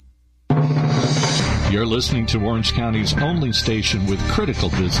You're listening to Orange County's only station with critical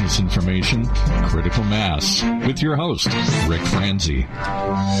business information, Critical Mass, with your host, Rick Franzi.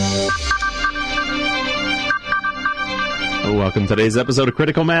 Welcome to today's episode of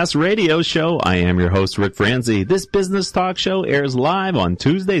Critical Mass Radio Show. I am your host, Rick Franzi. This business talk show airs live on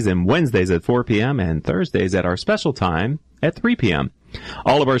Tuesdays and Wednesdays at 4 p.m. and Thursdays at our special time at 3 p.m.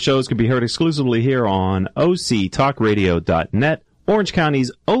 All of our shows can be heard exclusively here on octalkradio.net, Orange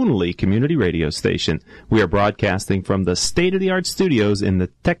County's only community radio station. We are broadcasting from the state-of-the-art studios in the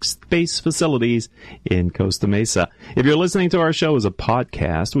TechSpace facilities in Costa Mesa. If you're listening to our show as a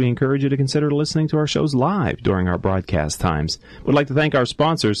podcast, we encourage you to consider listening to our shows live during our broadcast times. We'd like to thank our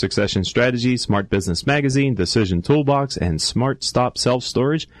sponsors, Succession Strategy, Smart Business Magazine, Decision Toolbox, and Smart Stop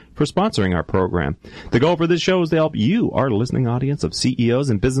Self-Storage for sponsoring our program. The goal for this show is to help you, our listening audience of CEOs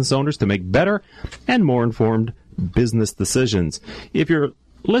and business owners, to make better and more informed business decisions. If you're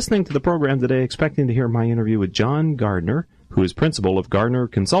listening to the program today expecting to hear my interview with John Gardner, who is principal of Gardner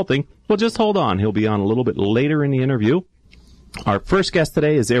Consulting, well, just hold on. He'll be on a little bit later in the interview. Our first guest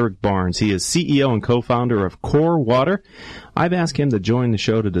today is Eric Barnes. He is CEO and co-founder of Core Water. I've asked him to join the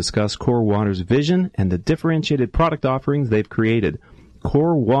show to discuss Core Water's vision and the differentiated product offerings they've created.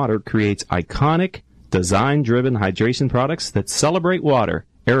 Core Water creates iconic, design-driven hydration products that celebrate water.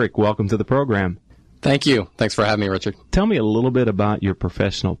 Eric, welcome to the program. Thank you. Thanks for having me, Richard. Tell me a little bit about your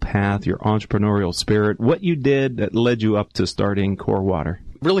professional path, your entrepreneurial spirit, what you did that led you up to starting Core Water.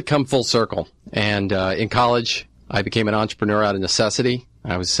 Really come full circle. And in college, I became an entrepreneur out of necessity.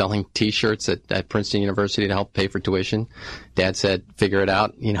 I was selling T-shirts at Princeton University to help pay for tuition. Dad said, figure it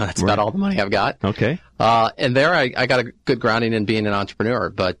out. You know, that's about all the money I've got. Okay. And there I got a good grounding in being an entrepreneur.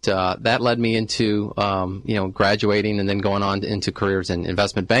 But that led me into, graduating and then going on into careers in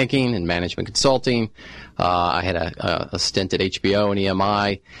investment banking and management consulting. I had a stint at HBO and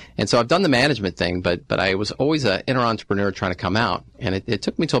EMI. And so I've done the management thing, but I was always an inner entrepreneur trying to come out. And it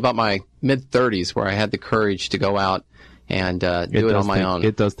took me till about my mid-30s where I had the courage to go out and do it on my own.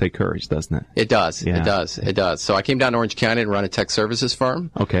 It does take courage, doesn't it? It does. Yeah. It does. So I came down to Orange County to run a tech services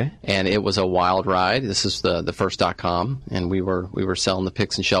firm. Okay. And it was a wild ride. This is the first .com, and we were selling the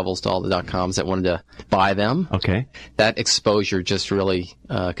picks and shovels to all the .coms that wanted to buy them. Okay. That exposure just really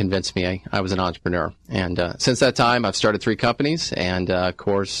convinced me I was an entrepreneur. And since that time, I've started 3 companies, and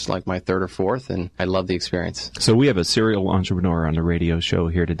Core's like my third or fourth, and I love the experience. So we have a serial entrepreneur on the radio show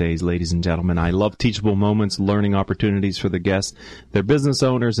here today, ladies and gentlemen. I love teachable moments, learning opportunities for the guests. They're business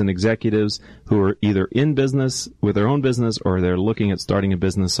owners and executives who are either in business with their own business or they're looking at starting a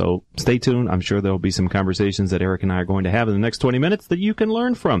business. So stay tuned. I'm sure there'll be some conversations that Eric and I are going to have in the next 20 minutes that you can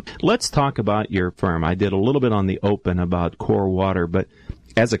learn from. Let's talk about your firm. I did a little bit on the open about Core Water, but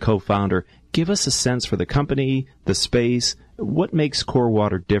as a co-founder, give us a sense for the company, the space. What makes Core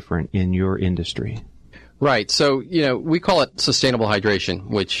Water different in your industry? Right. So, we call it sustainable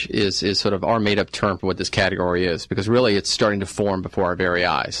hydration, which is sort of our made-up term for what this category is, because really it's starting to form before our very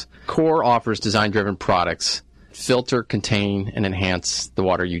eyes. Core offers design-driven products, filter, contain, and enhance the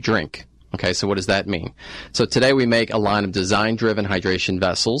water you drink. Okay, so what does that mean? So today we make a line of design-driven hydration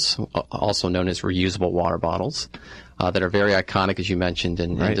vessels, also known as reusable water bottles, that are very iconic, as you mentioned,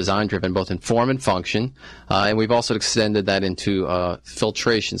 and design-driven, both in form and function. And we've also extended that into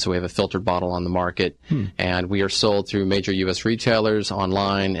filtration. So we have a filtered bottle on the market, and we are sold through major U.S. retailers,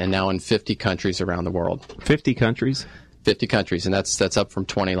 online, and now in 50 countries around the world. 50 countries? 50 countries, and that's up from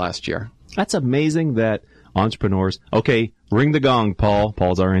 20 last year. That's amazing that entrepreneurs, okay, ring the gong, Paul.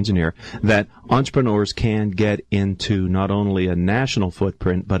 Paul's our engineer. That entrepreneurs can get into not only a national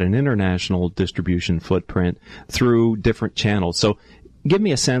footprint, but an international distribution footprint through different channels. So give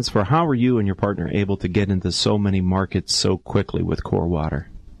me a sense for how are you and your partner able to get into so many markets so quickly with Core Water?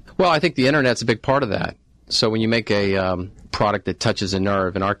 Well, I think the Internet's a big part of that. So when you make a product that touches a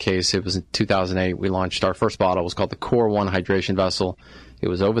nerve, in our case, it was in 2008, we launched our first bottle. It was called the Core One Hydration Vessel. It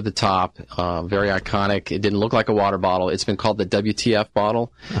was over the top, very iconic. It didn't look like a water bottle. It's been called the WTF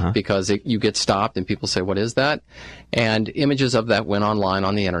bottle because you get stopped and people say, what is that? And images of that went online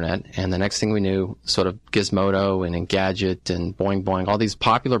on the Internet. And the next thing we knew, sort of Gizmodo and Engadget and Boing Boing, all these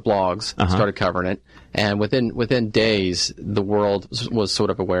popular blogs started covering it. And within days, the world was sort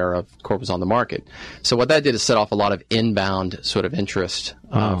of aware of Core was on the market. So what that did is set off a lot of inbound sort of interest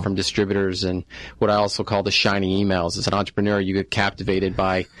from distributors and what I also call the shiny emails. As an entrepreneur, you get captivated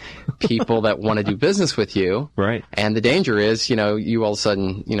by people that want to do business with you. Right. And the danger is, you all of a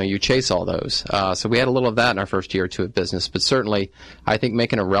sudden, you chase all those. So we had a little of that in our first year or two of business. But certainly, I think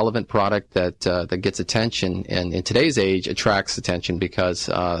making a relevant product that gets attention and in today's age attracts attention because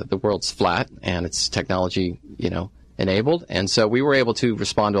the world's flat and it's technology, enabled. And so we were able to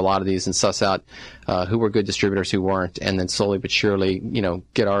respond to a lot of these and suss out who were good distributors, who weren't, and then slowly but surely,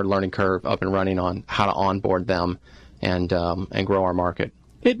 get our learning curve up and running on how to onboard them and grow our market.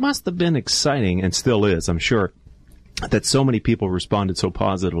 It must have been exciting, and still is, I'm sure, that so many people responded so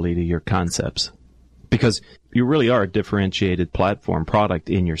positively to your concepts. Because you really are a differentiated platform product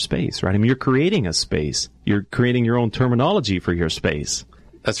in your space, right? I mean, you're creating a space. You're creating your own terminology for your space.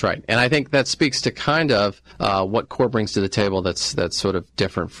 That's right. And I think that speaks to kind of what Core brings to the table that's sort of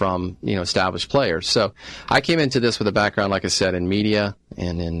different from, established players. So I came into this with a background, like I said, in media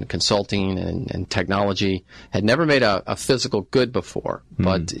and in consulting and technology. Had never made a physical good before.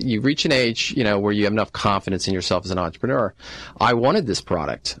 But you reach an age, where you have enough confidence in yourself as an entrepreneur. I wanted this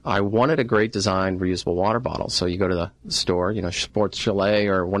product. I wanted a great design reusable water bottle. So you go to the store, Sports Chalet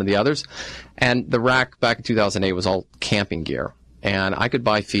or one of the others, and the rack back in 2008 was all camping gear. And I could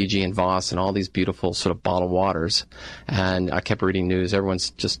buy Fiji and Voss and all these beautiful sort of bottled waters. And I kept reading news. Everyone's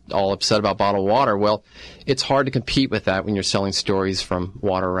just all upset about bottled water. Well, it's hard to compete with that when you're selling stories from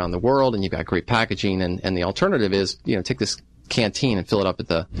water around the world and you've got great packaging. And the alternative is, take this canteen and fill it up at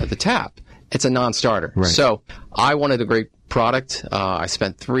the tap. It's a non-starter. Right. So I wanted a great product. I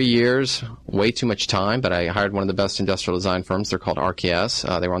spent 3 years, way too much time, but I hired one of the best industrial design firms. They're called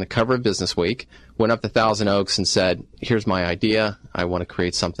RKS. They were on the cover of Business Week. Went up to Thousand Oaks and said, here's my idea. I want to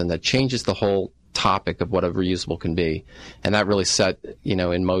create something that changes the whole topic of what a reusable can be. And that really set,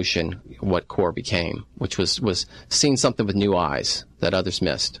 in motion what Core became, which was seeing something with new eyes that others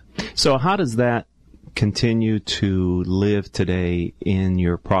missed. So how does that continue to live today in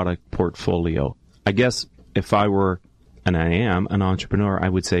your product portfolio? I guess if I were, and I am, an entrepreneur, I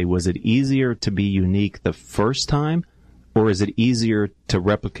would say, was it easier to be unique the first time? Or is it easier to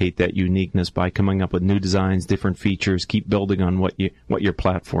replicate that uniqueness by coming up with new designs, different features, keep building on what your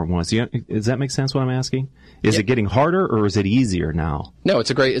platform was? Does that make sense what I'm asking? Is it getting harder or is it easier now? No, it's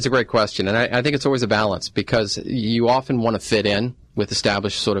a great question. And I think it's always a balance because you often want to fit in with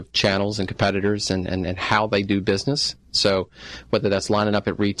established sort of channels and competitors and how they do business. So whether that's lining up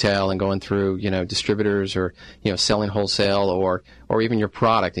at retail and going through, distributors or, selling wholesale or even your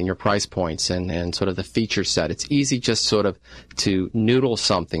product and your price points and sort of the feature set. It's easy just sort of to noodle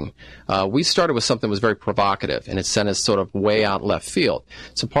something. We started with something that was very provocative and it sent us sort of way out left field.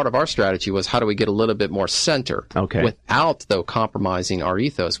 So part of our strategy was how do we get a little bit more center without, though, compromising our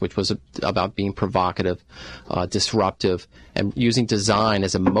ethos, which was about being provocative, disruptive, and using design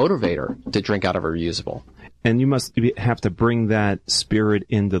as a motivator to drink out of a reusable. And you must have to bring that spirit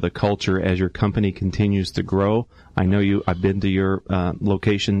into the culture as your company continues to grow. I know I've been to your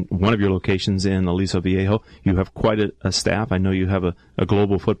location, one of your locations in Aliso Viejo. You have quite a staff. I know you have a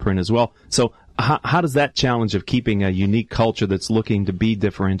global footprint as well. So how does that challenge of keeping a unique culture that's looking to be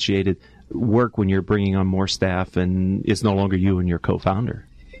differentiated work when you're bringing on more staff and it's no longer you and your co-founder?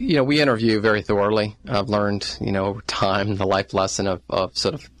 We interview very thoroughly. I've learned, over time, the life lesson of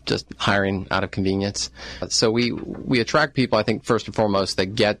sort of just hiring out of convenience. So we attract people, I think, first and foremost,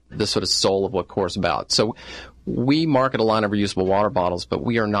 that get the sort of soul of what Core is about. So we market a line of reusable water bottles, but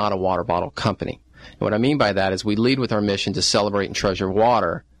we are not a water bottle company. And what I mean by that is we lead with our mission to celebrate and treasure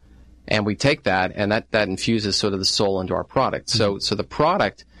water, and we take that, and that infuses sort of the soul into our product. So the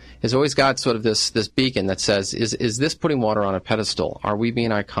product has always got sort of this beacon that says, is this putting water on a pedestal? Are we being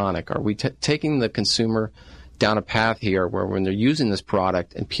iconic? Are we taking the consumer down a path here where when they're using this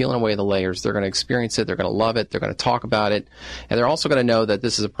product and peeling away the layers, they're going to experience it, they're going to love it, they're going to talk about it, and they're also going to know that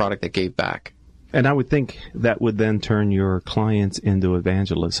this is a product that gave back. And I would think that would then turn your clients into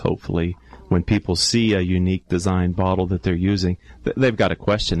evangelists, hopefully. When people see a unique design bottle that they're using, they've got to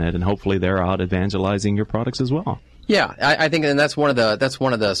question it, and hopefully they're out evangelizing your products as well. Yeah, I think, and that's one of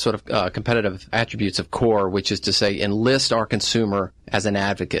the sort of competitive attributes of Core, which is to say enlist our consumer as an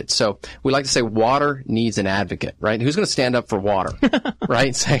advocate. So we like to say water needs an advocate, right? Who's going to stand up for water,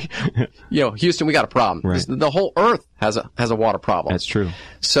 right? Say, Houston, we got a problem. Right. The whole earth has a water problem. That's true.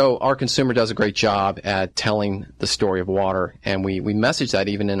 So our consumer does a great job at telling the story of water, and we message that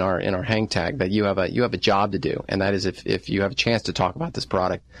even in our hang tag that you have a job to do, and that is if you have a chance to talk about this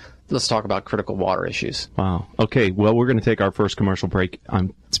product, let's talk about critical water issues. Wow. Okay, well, we're going to take our first commercial break.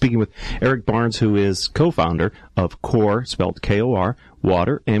 I'm speaking with Eric Barnes, who is co-founder of Core, spelled K-O-R,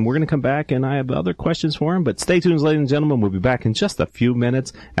 Water, and we're going to come back, and I have other questions for him, but stay tuned, ladies and gentlemen. We'll be back in just a few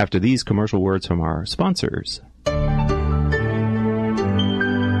minutes after these commercial words from our sponsors.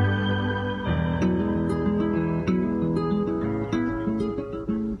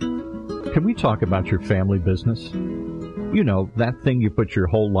 Can we talk about your family business? You know, that thing you put your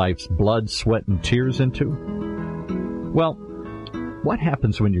whole life's blood, sweat, and tears into? Well, what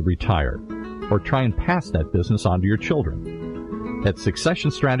happens when you retire? or try and pass that business on to your children. At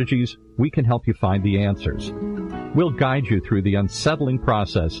Succession Strategies, we can help you find the answers. We'll guide you through the unsettling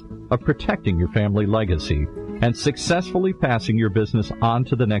process of protecting your family legacy and successfully passing your business on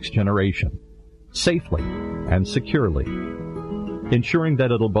to the next generation, safely and securely, ensuring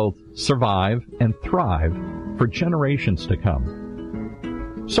that it'll both survive and thrive for generations to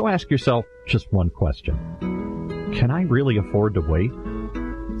come. So ask yourself just one question. Can I really afford to wait?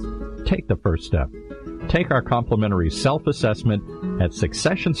 Take the first step. Take our complimentary self-assessment at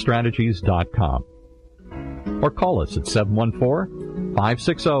successionstrategies.com or call us at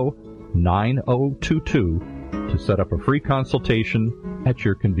 714-560-9022 to set up a free consultation at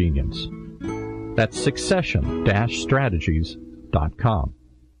your convenience. That's succession-strategies.com.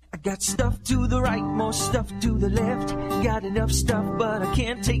 I got stuff to the right, more stuff to the left. Got enough stuff, but I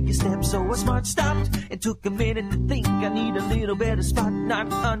can't take a step. So I smart stopped and took a minute to think. I need a little better spot,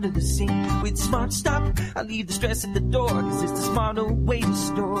 not under the sink. With Smart Stop, I leave the stress at the door, cause it's the smarter way to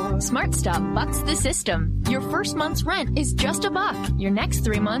store. Smart Stop bucks the system. Your first month's rent is just $1. Your next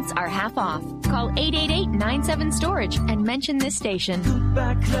 3 months are half off. Call 888-97-STORAGE and mention this station.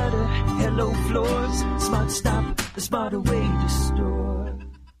 Goodbye clutter, hello floors. Smart Stop, the smarter way to store.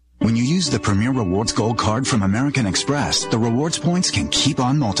 When you use the Premier Rewards Gold Card from American Express, the rewards points can keep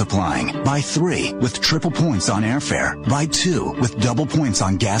on multiplying. Buy 3 with triple points on airfare. Buy 2 with double points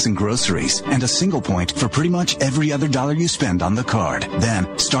on gas and groceries. And a single point for pretty much every other dollar you spend on the card.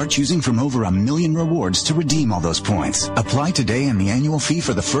 Then, start choosing from over 1 million rewards to redeem all those points. Apply today and the annual fee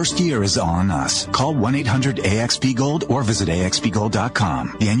for the first year is on us. Call 1-800-AXP-GOLD or visit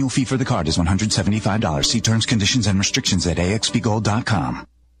AXPGold.com. The annual fee for the card is $175. See terms, conditions, and restrictions at AXPGold.com.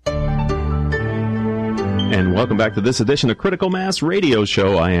 And welcome back to this edition of Critical Mass Radio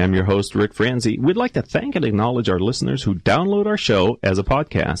Show. I am your host, Rick Franzi. We'd like to thank and acknowledge our listeners who download our show as a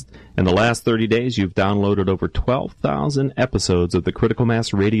podcast. In the last 30 days, you've downloaded over 12,000 episodes of the Critical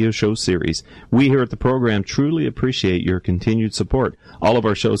Mass Radio Show series. We here at the program truly appreciate your continued support. All of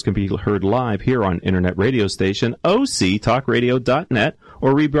our shows can be heard live here on internet radio station octalkradio.net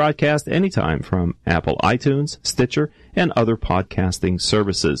or rebroadcast anytime from Apple iTunes, Stitcher, and other podcasting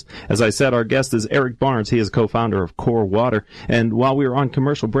services. As I said, our guest is Eric Barnes. He is co-founder of Core Water. And while we were on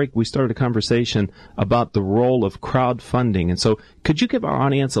commercial break, we started a conversation about the role of crowdfunding. And so could you give our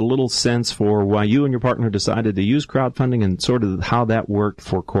audience a little sense for why you and your partner decided to use crowdfunding and sort of how that worked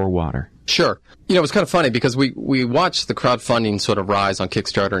for Core Water? Sure. You know, it's kind of funny because we watched the crowdfunding sort of rise on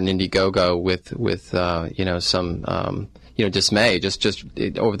Kickstarter and Indiegogo with some dismay just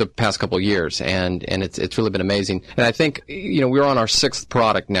over the past couple of years, and it's really been amazing. And I think, we're on our 6th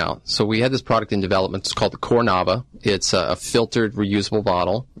product now. So we had this product in development. It's called the Core Nava. It's a filtered, reusable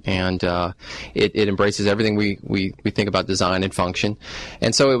bottle, and it embraces everything we think about design and function.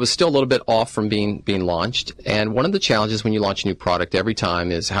 And so it was still a little bit off from being launched. And one of the challenges when you launch a new product every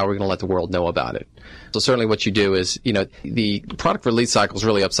time is how are we going to let the world know about it? So certainly what you do is, the product release cycle is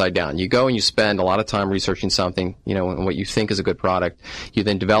really upside down. You go and you spend a lot of time researching something, and what you think is a good product. You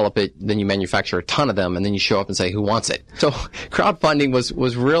then develop it, then you manufacture a ton of them, and then you show up and say, who wants it? So crowdfunding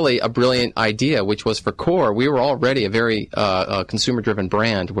was really a brilliant idea, which was for Core. We were already a very consumer-driven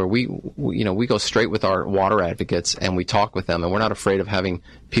brand where we go straight with our water advocates and we talk with them, and we're not afraid of having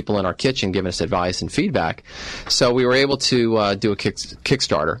people in our kitchen giving us advice and feedback. So we were able to do a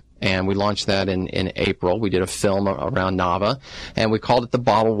Kickstarter. And we launched that in April. We did a film around Nava, and we called it the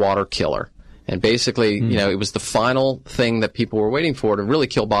Bottled Water Killer. And basically, it was the final thing that people were waiting for to really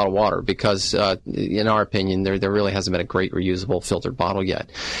kill bottled water because, in our opinion, there really hasn't been a great reusable filtered bottle yet.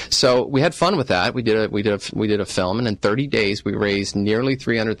 So we had fun with that. We did a film, and in 30 days we raised nearly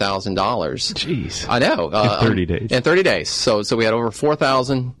 $300,000. Jeez, I know. In 30 days. In 30 days. So we had over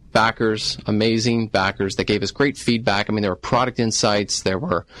 4,000 backers, amazing backers that gave us great feedback. I mean, there were product insights. There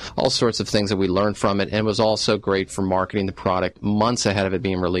were all sorts of things that we learned from it. And it was also great for marketing the product months ahead of it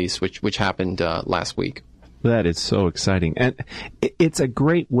being released, which happened last week. That is so exciting. And it's a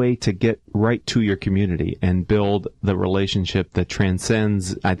great way to get right to your community and build the relationship that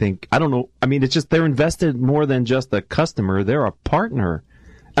transcends, it's just they're invested more than just a customer. They're a partner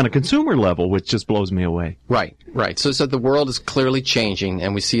on a consumer level, which just blows me away. Right. So the world is clearly changing,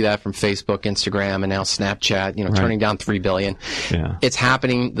 and we see that from Facebook, Instagram, and now Snapchat, turning down $3 billion. Yeah. It's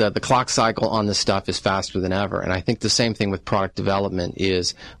happening. The clock cycle on this stuff is faster than ever. And I think the same thing with product development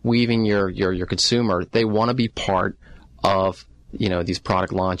is weaving your consumer. They want to be part of these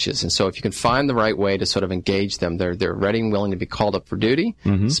product launches. And so if you can find the right way to sort of engage them, they're ready and willing to be called up for duty,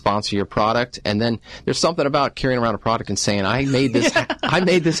 sponsor your product. And then there's something about carrying around a product and saying, I made this happen.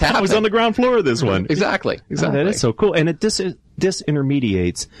 I was on the ground floor of this one. Exactly. Oh, that is so cool. And it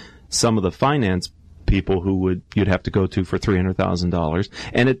disintermediates some of the finance people you'd have to go to for $300,000,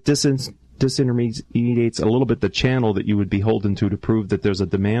 and it disintermediates a little bit the channel that you would be beholden to prove that there's a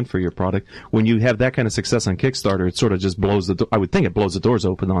demand for your product. When you have that kind of success on Kickstarter, it sort of just blows I would think it blows the doors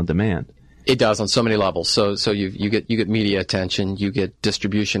open on demand. It does on so many levels. So you get media attention, you get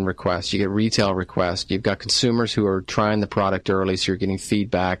distribution requests, you get retail requests, you've got consumers who are trying the product early, so you're getting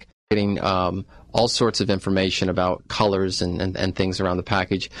feedback, getting all sorts of information about colors and things around the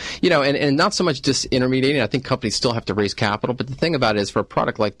package. And not so much disintermediating. I think companies still have to raise capital, but the thing about it is, for a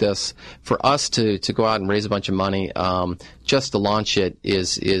product like this, for us to go out and raise a bunch of money just to launch it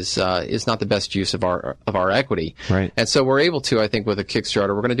is not the best use of our equity. Right. And so we're able to, I think, with a Kickstarter,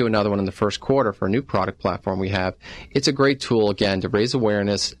 we're going to do another one in the first quarter for a new product platform we have. It's a great tool, again, to raise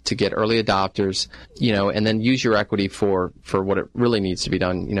awareness, to get early adopters, and then use your equity for what it really needs to be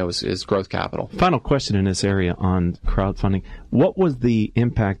done, is growth capital. Final question in this area on crowdfunding. What was the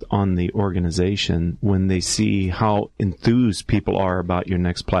impact on the organization when they see how enthused people are about your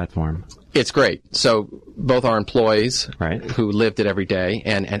next platform? It's great. So both our employees, right, who lived it every day,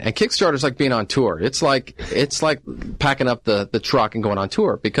 and Kickstarter's like being on tour. It's like packing up the truck and going on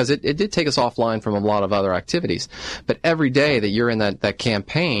tour, because it did take us offline from a lot of other activities. But every day that you're in that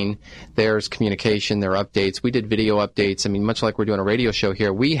campaign, there's communication, there are updates. We did video updates. I mean, much like we're doing a radio show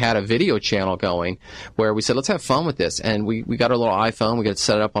here, we had a video channel going where we said, let's have fun with this. And we got our little iPhone, we got it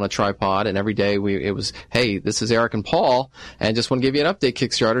set up on a tripod, and every day it was, hey, this is Eric and Paul, and just want to give you an update,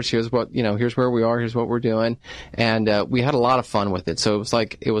 Kickstarters. Here's what, here's where we are, here's what we're doing. And we had a lot of fun with it. So it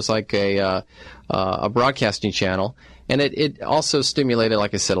was like a broadcasting channel. And it also stimulated,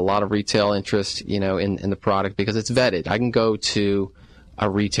 like I said, a lot of retail interest, in the product, because it's vetted. I can go to a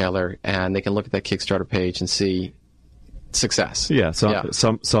retailer and they can look at that Kickstarter page and see success. Yeah,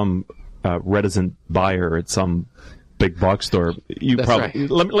 some reticent buyer at some big box store. That's probably right.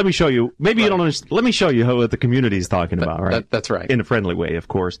 Let me show you. Maybe you don't understand. Let me show you what the community is talking about. Right. That's right. In a friendly way, of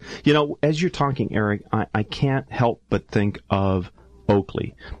course. As you're talking, Eric, I can't help but think of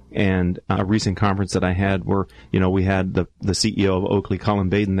Oakley and a recent conference that I had where, we had the CEO of Oakley, Colin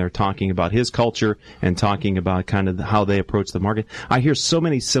Baden, there talking about his culture and talking about kind of how they approach the market. I hear so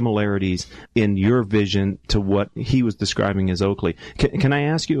many similarities in your vision to what he was describing as Oakley. Can I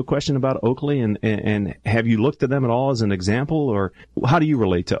ask you a question about Oakley, and have you looked at them at all as an example, or how do you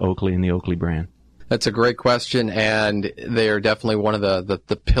relate to Oakley and the Oakley brand? That's a great question, and they are definitely one of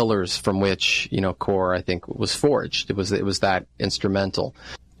the pillars from which, Core, I think, was forged. It was that instrumental.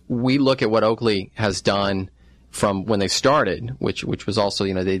 We look at what Oakley has done from when they started, which was also,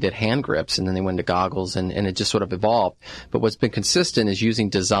 they did hand grips, and then they went to goggles, and it just sort of evolved. But what's been consistent is using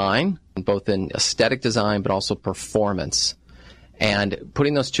design, both in aesthetic design, but also performance, and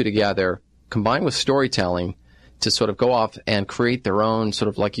putting those two together, combined with storytelling, to sort of go off and create their own sort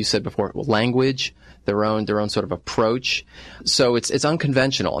of, like you said before, language, their own sort of approach. So it's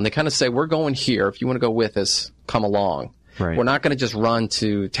unconventional, and they kind of say, we're going here. If you want to go with us, come along. Right. We're not going to just run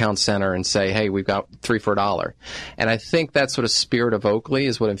to town center and say, hey, we've got 3 for $1. And I think that sort of spirit of Oakley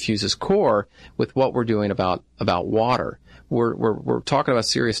is what infuses Core with what we're doing about water. We're talking about a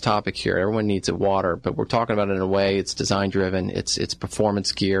serious topic here. Everyone needs water, but we're talking about it in a way it's design driven. It's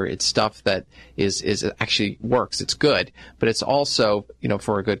performance gear. It's stuff that is actually works. It's good, but it's also,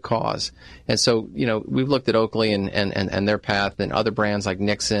 for a good cause. And so, we've looked at Oakley and their path, and other brands like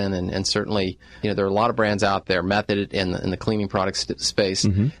Nixon, and certainly, there are a lot of brands out there, Method in the cleaning products space,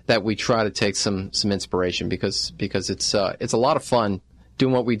 mm-hmm. that we try to take some inspiration, because it's a lot of fun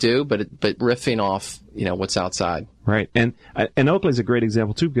doing what we do, but riffing off, what's outside. Right. And Oakley's a great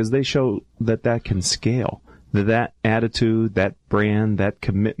example too, because they show that can scale. That attitude, that brand, that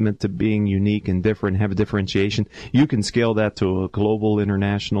commitment to being unique and different, have a differentiation. You can scale that to a global,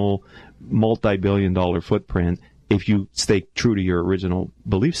 international, multi-billion-dollar footprint if you stay true to your original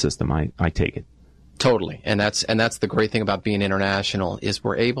belief system. I take it. Totally, and that's the great thing about being international, is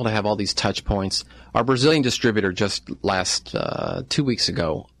we're able to have all these touch points. Our Brazilian distributor just last 2 weeks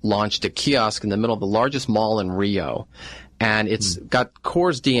ago launched a kiosk in the middle of the largest mall in Rio, and it's got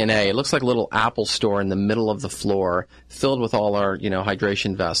Core's DNA. It looks like a little Apple store in the middle of the floor, filled with all our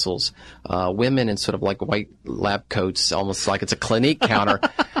hydration vessels. Women in sort of like white lab coats, almost like it's a Clinique counter.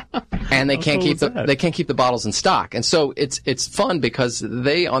 And they can't keep the bottles in stock. And so it's fun, because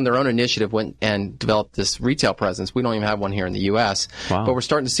they, on their own initiative, went and developed this retail presence. We don't even have one here in the U.S. Wow. But we're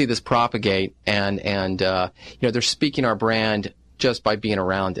starting to see this propagate, and they're speaking our brand just by being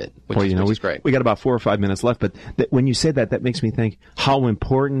around it, which is great. We got about 4 or 5 minutes left, but when you say that makes me think how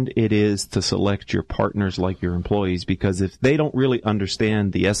important it is to select your partners like your employees, because if they don't really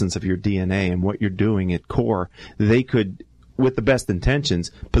understand the essence of your DNA and what you're doing at Core, they could with the best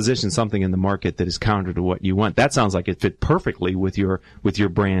intentions, position something in the market that is counter to what you want. That sounds like it fit perfectly with your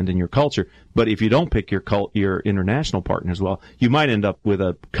brand and your culture. But if you don't pick your international partners well, you might end up with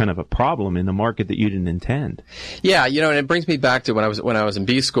a kind of a problem in the market that you didn't intend. Yeah, and it brings me back to when I was in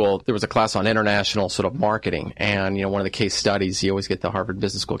B school. There was a class on international sort of marketing, and one of the case studies, you always get the Harvard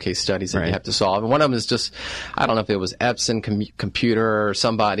Business School case studies that you have to solve, and one of them is just, I don't know if it was Epson Computer or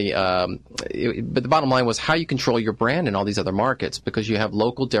somebody, but the bottom line was how you control your brand in all these other markets, because you have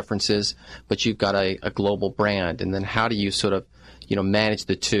local differences, but you've got a global brand, and then how do you sort of manage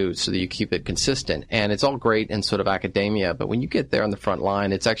the two so that you keep it consistent. And it's all great in sort of academia, but when you get there on the front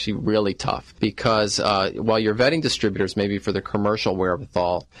line, it's actually really tough, because while you're vetting distributors maybe for their commercial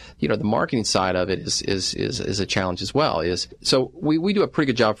wherewithal, the marketing side of it is a challenge as well. So we do a pretty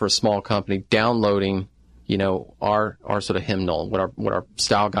good job for a small company downloading our sort of hymnal, what our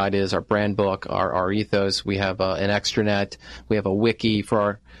style guide is, our brand book, our ethos. We have an extranet, we have a wiki for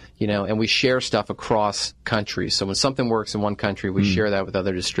our, and we share stuff across countries. So when something works in one country, we share that with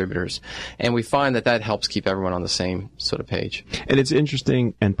other distributors, and we find that helps keep everyone on the same sort of page. And it's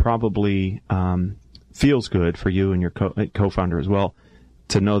interesting, and probably feels good for you and your co-founder as well,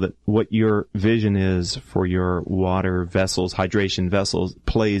 to know that what your vision is for your water vessels, hydration vessels,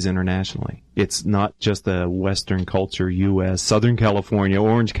 plays internationally. It's not just a Western culture, U.S., Southern California,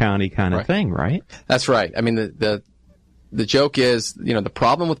 Orange County kind of thing, right? That's right. I mean, the joke is, the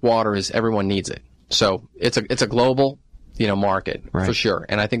problem with water is everyone needs it. So it's a global, market for sure.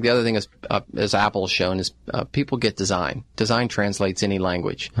 And I think the other thing is, as Apple has shown, is people get design. Design translates any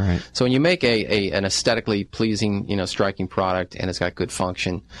language. Right. So when you make an aesthetically pleasing, striking product, and it's got good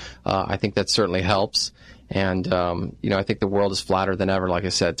function, I think that certainly helps. And I think the world is flatter than ever, like I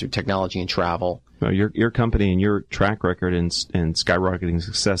said, through technology and travel. Well, your company and your track record and skyrocketing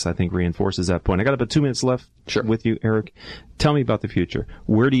success, I think, reinforces that point. I got about 2 minutes left with you, Eric. Tell me about the future.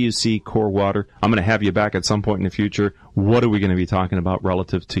 Where do you see Core Water? I'm going to have you back at some point in the future. What are we going to be talking about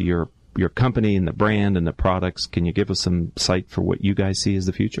relative to your company and the brand and the products? Can you give us some sight for what you guys see as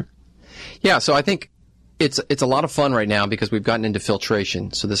the future? Yeah, so I think it's a lot of fun right now because we've gotten into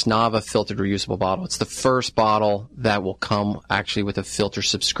filtration. So this Nava filtered reusable bottle, it's the first bottle that will come actually with a filter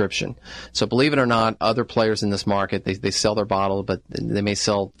subscription. So believe it or not, other players in this market, they sell their bottle, but they may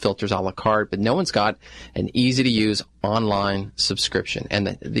sell filters a la carte, but no one's got an easy to use online subscription. And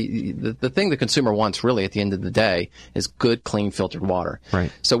the thing the consumer wants really at the end of the day is good, clean, filtered water.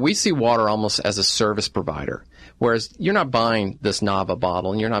 Right. So we see water almost as a service provider. Whereas you're not buying this Nava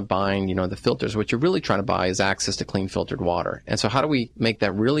bottle and you're not buying, the filters. What you're really trying to buy is access to clean filtered water. And so how do we make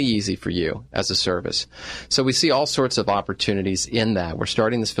that really easy for you as a service? So we see all sorts of opportunities in that. We're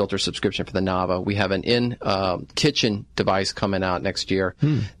starting this filter subscription for the Nava. We have an kitchen device coming out next year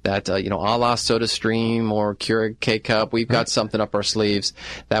that, a la SodaStream or Keurig K-Cup. We've got something up our sleeves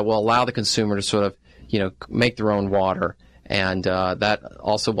that will allow the consumer to sort of, make their own water. And that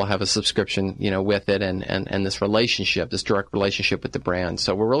also will have a subscription, with it, and this relationship, this direct relationship with the brand.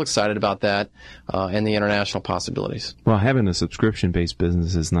 So we're real excited about that and the international possibilities. Well, having a subscription-based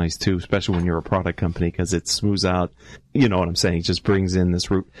business is nice too, especially when you're a product company, because it smooths out. You know what I'm saying? It just brings in this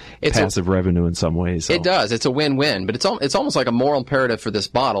passive revenue in some ways. So. It does. It's a win-win, but it's almost like a moral imperative for this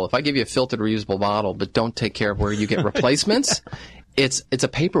bottle. If I give you a filtered, reusable bottle, but don't take care of where you get replacements, it's a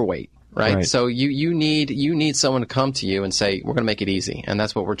paperweight. Right? So you need someone to come to you and say, we're going to make it easy. And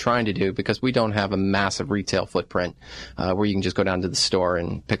that's what we're trying to do, because we don't have a massive retail footprint where you can just go down to the store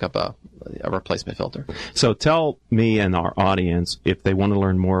and pick up a replacement filter. So tell me and our audience, if they want to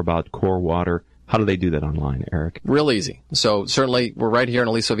learn more about Core Water, how do they do that online, Eric? Real easy. So certainly we're right here in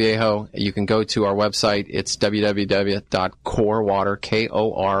Aliso Viejo. You can go to our website. It's www.corewater,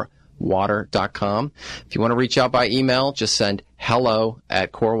 K-O-R, water.com. If you want to reach out by email, just send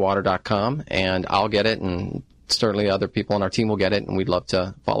hello@corewater.com and I'll get it, and certainly other people on our team will get it, and we'd love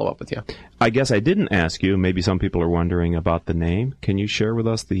to follow up with you. I guess I didn't ask you, maybe some people are wondering about the name. Can you share with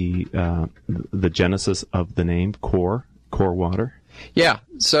us the genesis of the name Core Water? Yeah,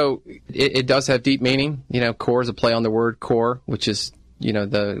 so it does have deep meaning. Core is a play on the word core, which is,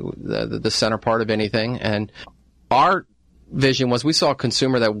 the center part of anything. And our vision was, we saw a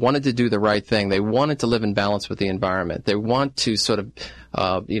consumer that wanted to do the right thing. They wanted to live in balance with the environment. They want to sort of,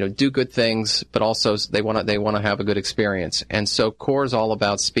 do good things, but also they want to have a good experience. And so Core is all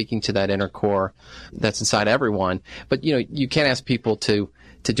about speaking to that inner core that's inside everyone. But, you can't ask people to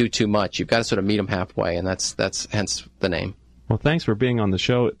do too much. You've got to sort of meet them halfway, and that's hence the name. Well, thanks for being on the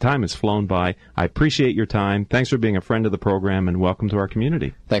show. Time has flown by. I appreciate your time. Thanks for being a friend of the program, and welcome to our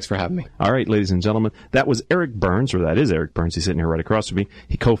community. Thanks for having me. All right, ladies and gentlemen, that was Eric Burns, or that is Eric Burns. He's sitting here right across from me.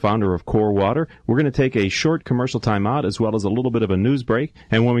 He's co-founder of Core Water. We're going to take a short commercial time out as well as a little bit of a news break.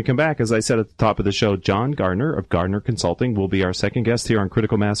 And when we come back, as I said at the top of the show, John Gardner of Gardner Consulting will be our second guest here on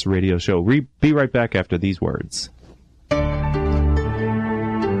Critical Mass Radio Show. Be right back after these words.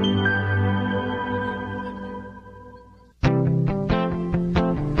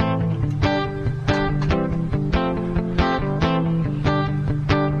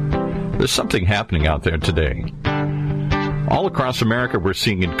 There's something happening out there today. All across America, we're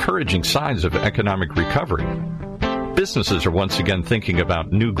seeing encouraging signs of economic recovery. Businesses are once again thinking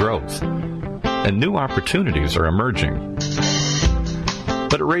about new growth, and new opportunities are emerging.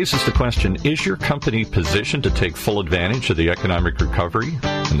 But it raises the question, is your company positioned to take full advantage of the economic recovery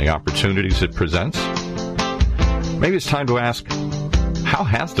and the opportunities it presents? Maybe it's time to ask, how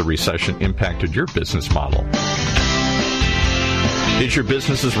has the recession impacted your business model? Is your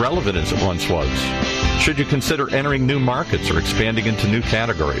business as relevant as it once was? Should you consider entering new markets or expanding into new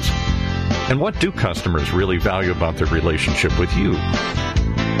categories? And what do customers really value about their relationship with you?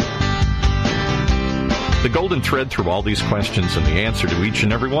 The golden thread through all these questions and the answer to each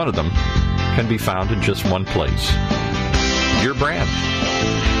and every one of them can be found in just one place: your brand.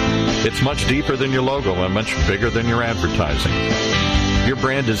 It's much deeper than your logo and much bigger than your advertising. Your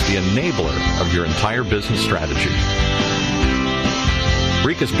brand is the enabler of your entire business strategy.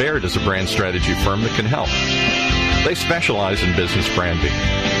 Rikas Baird is a brand strategy firm that can help. They specialize in business branding.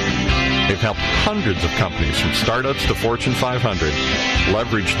 They've helped hundreds of companies from startups to Fortune 500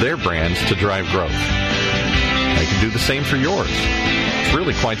 leverage their brands to drive growth. They can do the same for yours. It's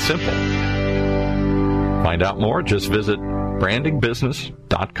really quite simple. Find out more, just visit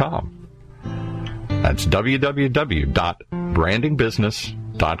brandingbusiness.com. That's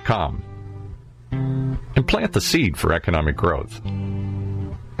www.brandingbusiness.com. And plant the seed for economic growth.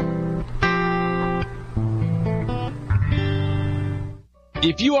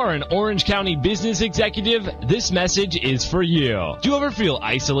 If you are an Orange County business executive, this message is for you. Do you ever feel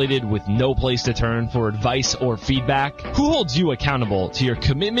isolated with no place to turn for advice or feedback? Who holds you accountable to your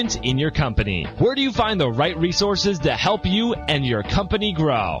commitments in your company? Where do you find the right resources to help you and your company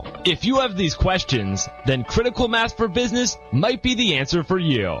grow? If you have these questions, then Critical Mass for Business might be the answer for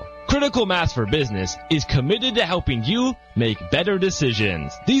you. Critical Mass for Business is committed to helping you make better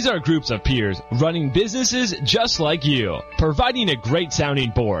decisions. These are groups of peers running businesses just like you, providing a great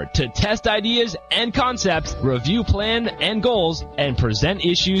sounding board to test ideas and concepts, review plan and goals, and present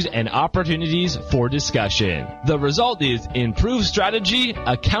issues and opportunities for discussion. The result is improved strategy,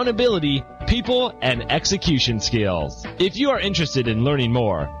 accountability, people, and execution skills. If you are interested in learning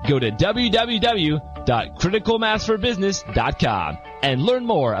more, go to www.criticalmassforbusiness.com and learn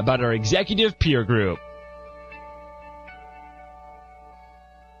more about our executive peer group.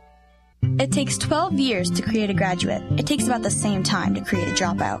 It takes 12 years to create a graduate. It takes about the same time to create a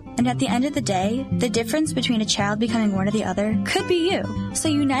dropout. And at the end of the day, the difference between a child becoming one or the other could be you. So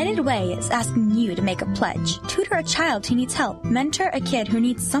United Way is asking you to make a pledge. Tutor a child who needs help. Mentor a kid who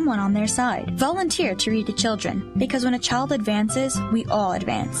needs someone on their side. Volunteer to read to children. Because when a child advances, we all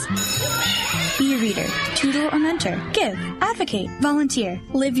advance. Be a reader, tutor or mentor. Give, advocate, volunteer,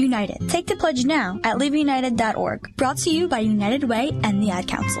 live united. Take the pledge now at liveunited.org. Brought to you by United Way and the Ad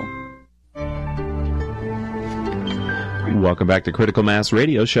Council. Welcome back to Critical Mass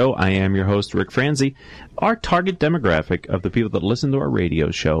Radio Show. I am your host, Rick Franzi. Our target demographic of the people that listen to our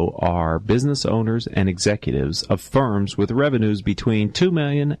radio show are business owners and executives of firms with revenues between $2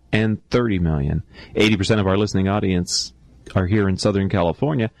 million and $30 million. 80% of our listening audience are here in Southern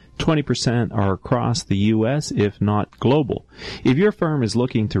California. 20% are across the U.S., if not global. If your firm is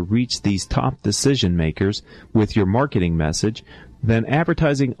looking to reach these top decision makers with your marketing message, then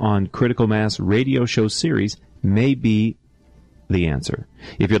advertising on Critical Mass Radio Show series may be the answer.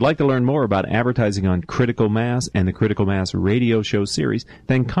 If you'd like to learn more about advertising on Critical Mass and the Critical Mass Radio Show series,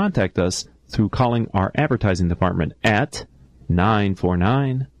 then contact us through calling our advertising department at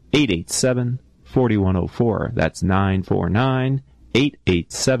 949-887-4104. That's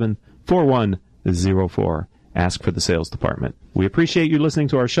 949-887-4104. Ask for the sales department. We appreciate you listening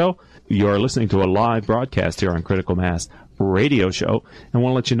to our show. You are listening to a live broadcast here on Critical Mass Radio Show. And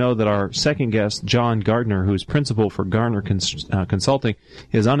want to let you know that our second guest, John Gardner, who's principal for Gardner Consulting,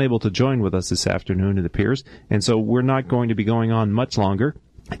 is unable to join with us this afternoon, it appears. And so we're not going to be going on much longer.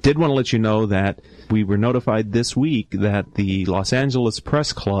 I did want to let you know that we were notified this week that the Los Angeles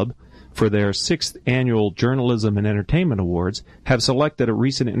Press Club, for their 6th annual Journalism and Entertainment Awards, have selected a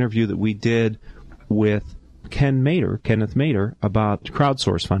recent interview that we did with Kenneth Mader, about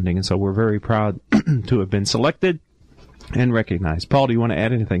crowdsource funding. And so we're very proud to have been selected and recognized. Paul, do you want to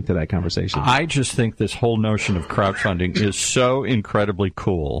add anything to that conversation? I just think this whole notion of crowdfunding is so incredibly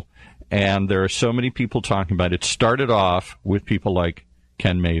cool. And there are so many people talking about it. It started off with people like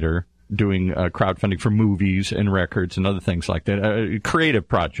Ken Mader doing crowdfunding for movies and records and other things like that, creative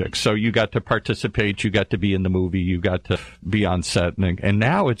projects. So you got to participate, you got to be in the movie, you got to be on set. And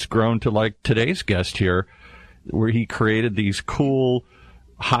now it's grown to like today's guest here, where he created these cool,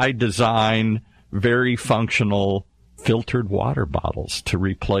 high design, very functional filtered water bottles to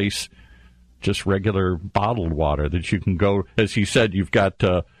replace just regular bottled water that you can go, as he said, you've got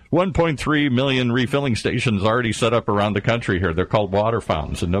 1.3 million refilling stations already set up around the country here. They're called water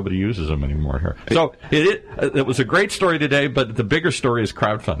fountains, and nobody uses them anymore here. So it was a great story today, but the bigger story is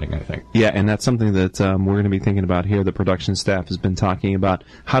crowdfunding, I think. Yeah, and that's something that we're going to be thinking about here. The production staff has been talking about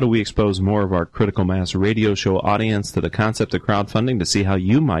how do we expose more of our Critical Mass radio show audience to the concept of crowdfunding to see how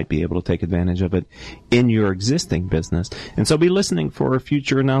you might be able to take advantage of it in your existing business. And so be listening for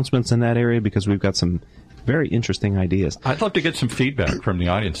future announcements in that area, because we've got some very interesting ideas. I'd love to get some feedback from the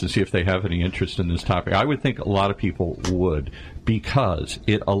audience and see if they have any interest in this topic. I would think a lot of people would, because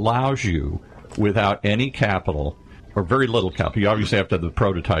it allows you, without any capital, or very little capital, you obviously have to have the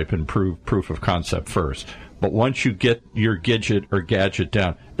prototype and proof of concept first. But once you get your gadget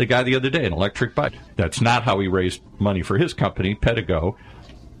down, the guy the other day, an electric bike, that's not how he raised money for his company, Pedigo,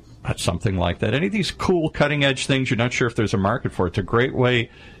 but something like that. Any of these cool cutting-edge things, you're not sure if there's a market for it. It's a great way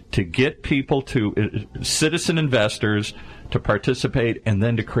to get people to, citizen investors, to participate, and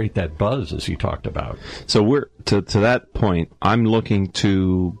then to create that buzz, as he talked about. So we're to that point, I'm looking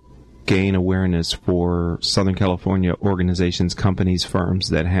to gain awareness for Southern California organizations, companies, firms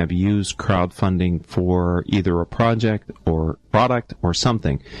that have used crowdfunding for either a project or product or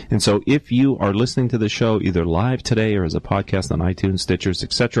something. And so if you are listening to the show either live today or as a podcast on iTunes, Stitchers,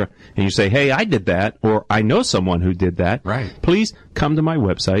 etc., and you say, hey, I did that, or I know someone who did that, right, please come to my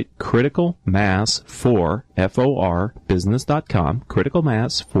website, criticalmass4business.com,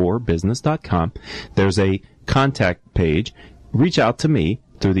 criticalmass4business.com. There's a contact page. Reach out to me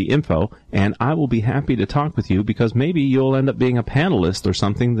through the info, and I will be happy to talk with you, because maybe you'll end up being a panelist or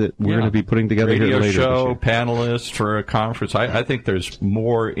something that we're going to be putting together radio here later show, this year. Panelist for a conference. I think there's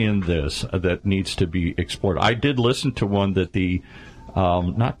more in this that needs to be explored. I did listen to one that the,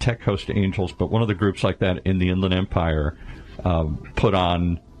 not Tech Coast Angels, but one of the groups like that in the Inland Empire put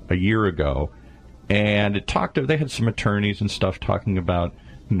on a year ago, and it they had some attorneys and stuff talking about,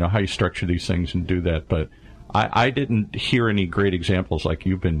 how you structure these things and do that, but I didn't hear any great examples like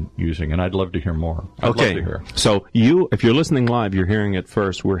you've been using, and I'd love to hear more. I'd love to hear. So if you're listening live, you're hearing it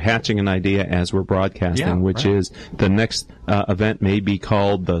first. We're hatching an idea as we're broadcasting, which is the next event may be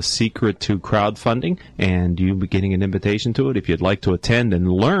called The Secret to Crowdfunding, and you'll be getting an invitation to it. If you'd like to attend and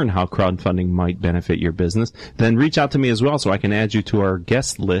learn how crowdfunding might benefit your business, then reach out to me as well so I can add you to our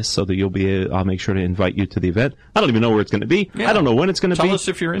guest list so that I'll make sure to invite you to the event. I don't even know where it's going to be. I don't know when it's going to be. Tell us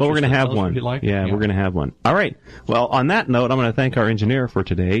if you're interested. But we're going to have one. Like we're going to have one. All right. Well, on that note, I'm going to thank our engineer for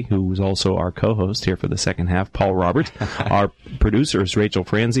today, who's also our co-host here for the second half, Paul Roberts. Our producer is Rachel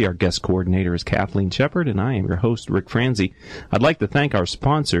Franzi. Our guest coordinator is Kathleen Shepard, and I am your host, Rick Franzi. I'd like to thank our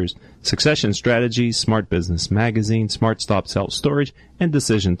sponsors, Succession Strategies, Smart Business Magazine, Smart Stop Self-Storage, and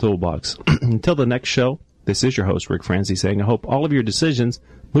Decision Toolbox. Until the next show, this is your host, Rick Franzi, saying I hope all of your decisions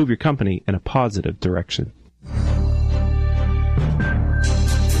move your company in a positive direction.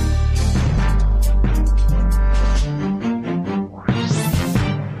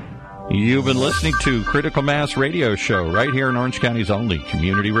 You've been listening to Critical Mass Radio Show right here in Orange County's only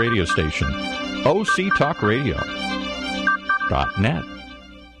community radio station, OCTalkRadio.net.